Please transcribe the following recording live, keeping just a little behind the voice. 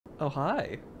Oh,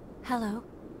 hi. Hello.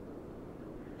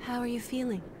 How are you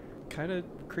feeling? Kind of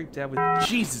creeped out with.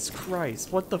 Jesus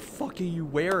Christ, what the fuck are you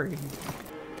wearing?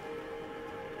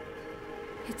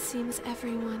 It seems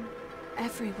everyone,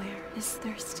 everywhere, is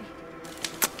thirsty.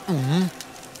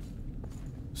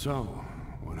 So,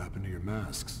 what happened to your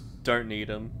masks? Don't need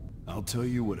them. I'll tell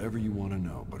you whatever you want to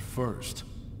know, but first,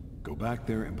 go back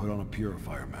there and put on a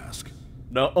purifier mask.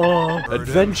 Nuh-uh.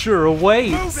 Adventure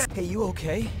awaits! Hey, you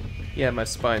okay? Yeah, my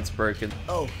spine's broken.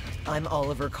 Oh, I'm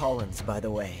Oliver Collins, by the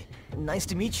way. Nice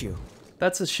to meet you.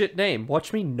 That's a shit name.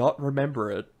 Watch me not remember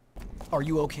it. Are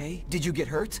you okay? Did you get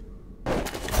hurt?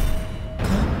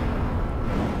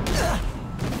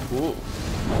 Ooh.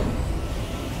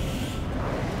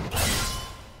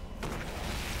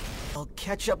 I'll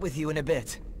catch up with you in a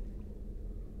bit.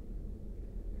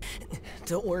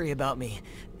 Don't worry about me.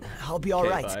 I'll be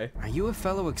alright. Bye. Are you a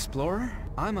fellow explorer?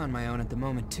 I'm on my own at the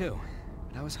moment too.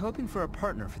 But I was hoping for a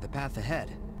partner for the path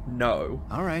ahead. No.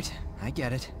 Alright, I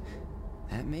get it.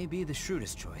 That may be the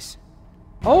shrewdest choice.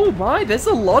 Oh my, there's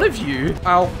a lot of you!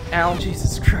 Ow, ow,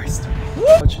 Jesus Christ.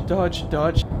 Dodge, dodge,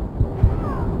 dodge.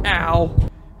 Ow.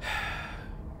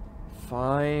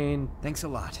 Fine. Thanks a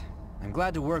lot. I'm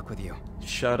glad to work with you.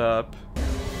 Shut up.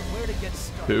 Where to get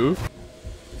started? Who?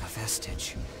 A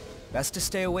vestige. Best to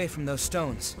stay away from those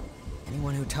stones.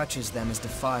 Anyone who touches them is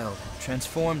defiled,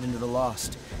 transformed into the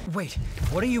lost. Wait,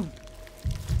 what are you...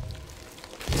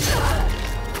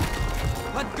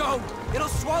 Let go! It'll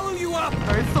swallow you up!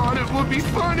 I thought it would be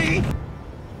funny!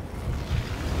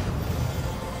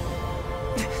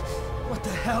 What the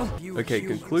hell? Okay,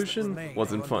 conclusion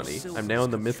wasn't funny. I'm now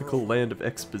in the mythical land of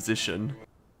exposition.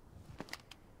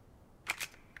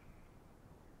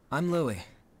 I'm Louis.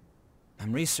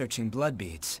 I'm researching blood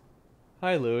beads.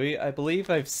 Hi Louis, I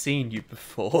believe I've seen you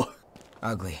before.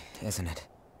 Ugly, isn't it?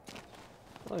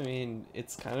 I mean,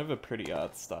 it's kind of a pretty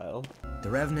art style. The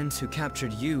revenants who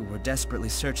captured you were desperately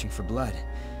searching for blood,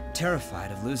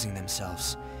 terrified of losing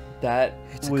themselves. That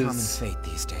It's a was common fate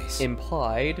these days.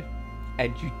 implied,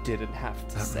 and you didn't have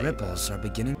to But say ripples that. are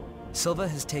beginning. Silva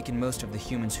has taken most of the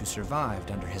humans who survived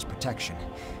under his protection.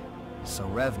 So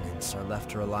revenants are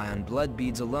left to rely on blood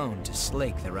beads alone to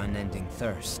slake their unending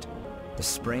thirst. The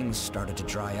springs started to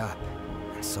dry up,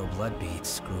 and so blood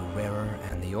beads grew rarer,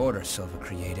 and the order Silva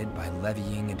created by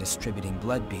levying and distributing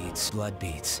blood beads.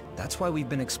 That's why we've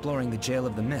been exploring the Jail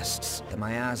of the Mists, the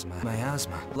miasma.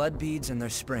 Blood beads and their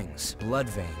springs, blood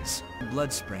veins,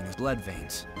 blood springs, blood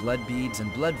veins, blood beads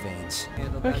and blood veins.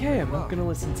 Okay, I'm not gonna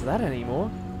listen to that anymore.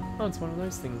 Oh, it's one of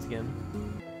those things again.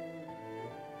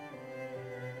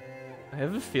 I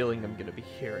have a feeling I'm gonna be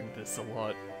hearing this a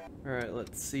lot. Alright,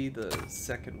 let's see the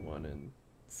second one and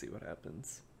see what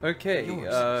happens. Okay,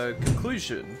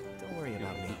 conclusion. Don't worry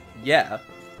about me. Yeah.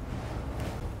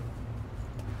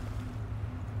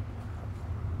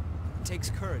 It takes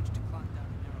courage to climb down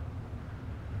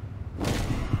a narrow...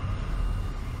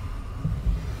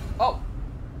 Oh!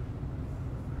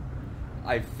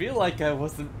 I feel like I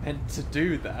wasn't meant to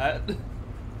do that.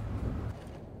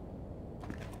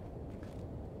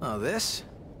 Oh, this?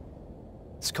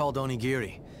 It's called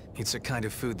onigiri. It's a kind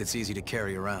of food that's easy to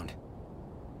carry around.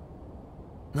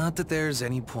 Not that there's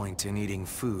any point in eating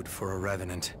food for a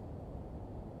revenant.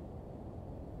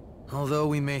 Although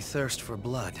we may thirst for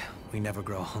blood, we never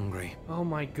grow hungry. Oh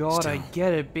my god, I Still,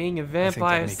 get it. Being a I think that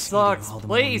vampire makes sucks. eating all the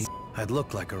more Please! I'd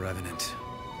look like a revenant,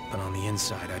 but on the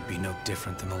inside I'd be no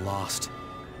different than the lost.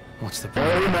 What's the point?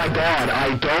 Oh my god,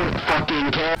 I don't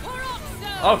fucking care.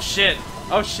 Oh shit!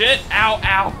 Oh shit! Ow,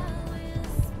 ow!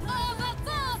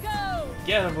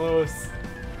 Get him, Lewis!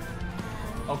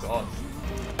 Oh god.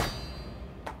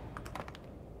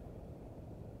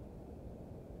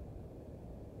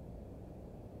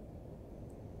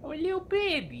 Oh, little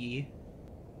baby.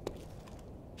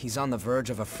 He's on the verge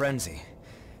of a frenzy.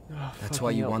 Oh, That's why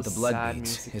you want the blood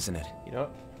beads, isn't it? You know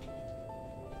what?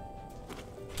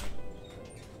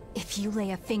 If you lay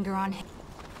a finger on him...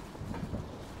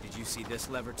 Did you see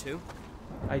this lever too?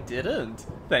 I didn't.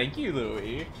 Thank you,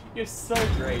 Louis. You're so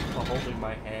great for holding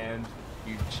my hand,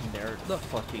 you generic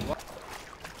fucking...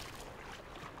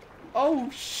 Oh,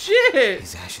 shit!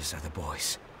 These ashes are the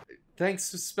boys.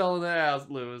 Thanks for spelling that out,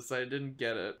 Lewis. I didn't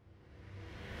get it.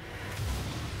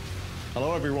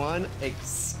 Hello everyone.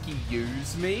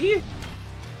 Excuse me?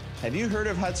 Have you heard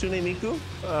of Hatsune Miku?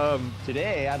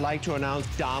 Today I'd like to announce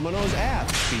Domino's app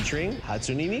featuring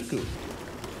Hatsune Miku.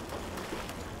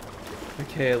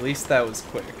 Okay, at least that was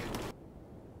quick.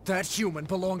 That human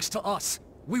belongs to us.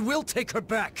 We will take her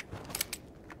back.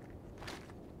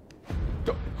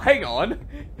 Hang on.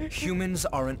 Humans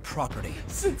aren't property.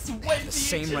 Since when They have the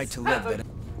same right to live that...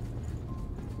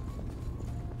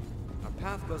 Our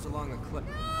path goes along a cliff.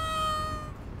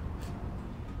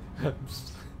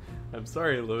 I'm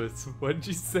sorry, Lewis. What did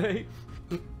you say?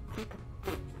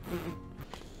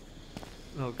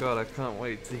 Oh god, I can't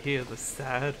wait to hear the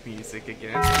sad music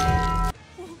again.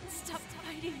 Won't stop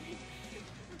fighting.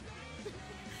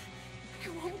 I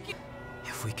won't give.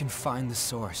 If we can find the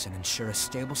source and ensure a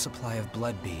stable supply of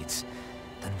blood beads,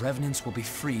 then revenants will be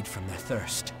freed from their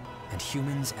thirst, and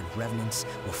humans and revenants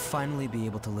will finally be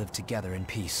able to live together in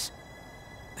peace.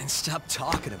 Then stop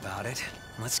talking about it.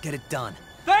 Let's get it done.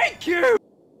 Thank you!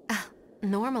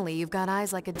 Normally, you've got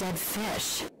eyes like a dead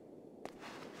fish.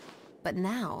 But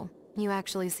now, you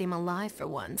actually seem alive for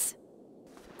once.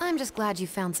 I'm just glad you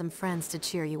found some friends to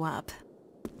cheer you up.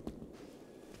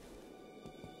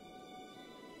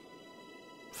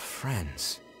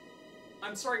 Friends?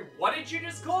 I'm sorry, what did you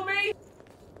just call me?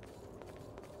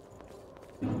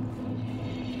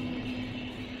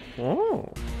 Oh.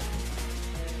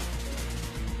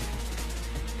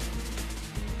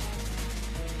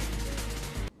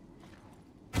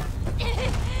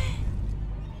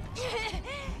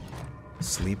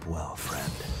 Sleep well, friend.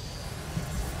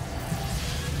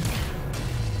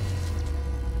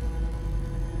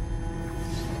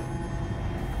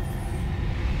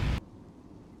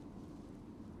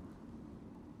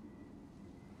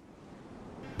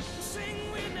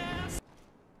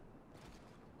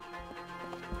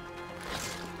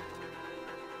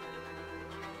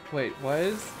 Wait,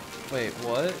 wait,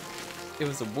 what? It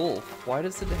was a wolf. Why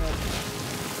does it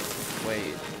have...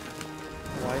 Wait.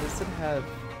 Why does it have...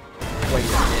 Wait a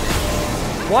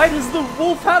minute. Why does the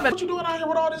wolf have it? What you doing out here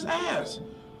with all this ass?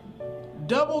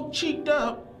 Double cheeked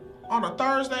up on a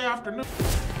Thursday afternoon.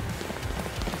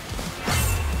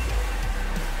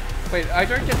 Wait, I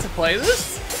don't get to play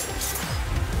this?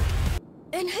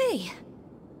 And hey,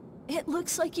 it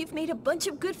looks like you've made a bunch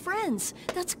of good friends.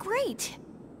 That's great.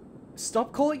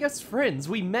 Stop calling us friends.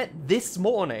 We met this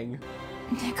morning.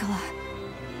 Nicola.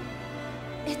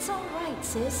 It's all right,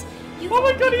 sis. You've Oh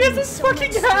my god, he has this so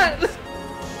fucking hat!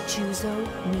 Chuzo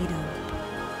Mido.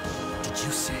 Did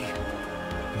you say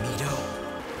Mido?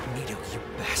 Mido, you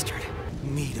bastard.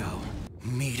 Mido.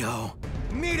 Mido.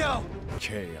 Mido!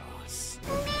 Chaos.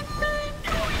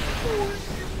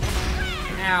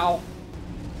 Ow.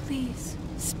 Please,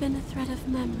 spin a thread of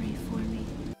memory for me.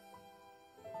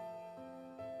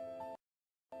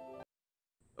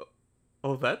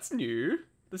 Oh, that's new.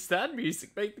 The sad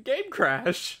music made the game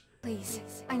crash. Please,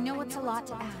 I know it's a lot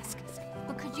to ask,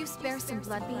 but could you spare some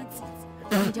blood beads?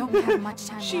 We don't have much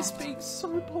time She's left. being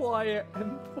so polite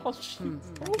and while she's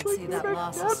I can see that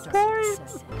loss is starting to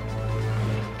set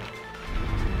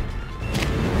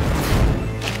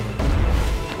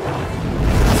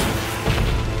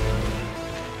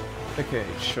in. Okay,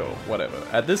 sure, whatever.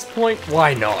 At this point,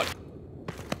 why not?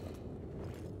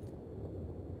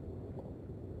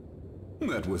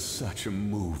 That was such a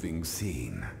moving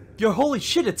scene. Yo, holy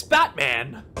shit, it's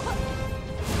Batman!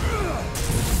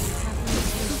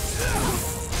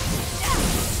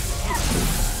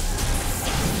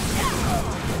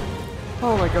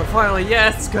 Oh my god, finally,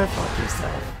 yes! Go fuck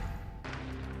yourself.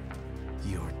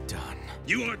 You're done.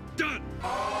 You are done!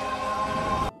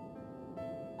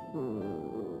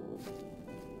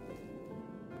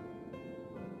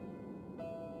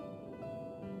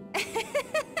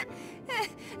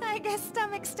 I guess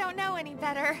stomachs don't know any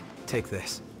better. Take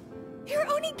this. You're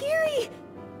Onigiri!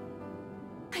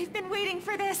 I've been waiting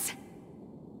for this.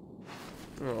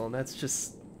 Oh, that's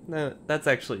just... No, that's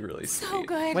actually really So sweet.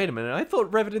 good. Wait a minute, I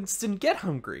thought revenants didn't get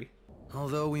hungry.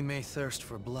 Although we may thirst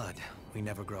for blood, we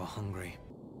never grow hungry.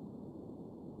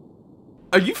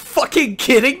 Are you fucking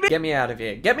kidding me? Get me out of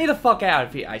here. Get me the fuck out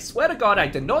of here. I swear to god I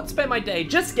did not spend my day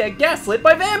just get gaslit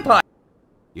by vampires.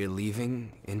 You're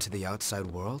leaving into the outside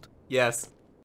world? Yes.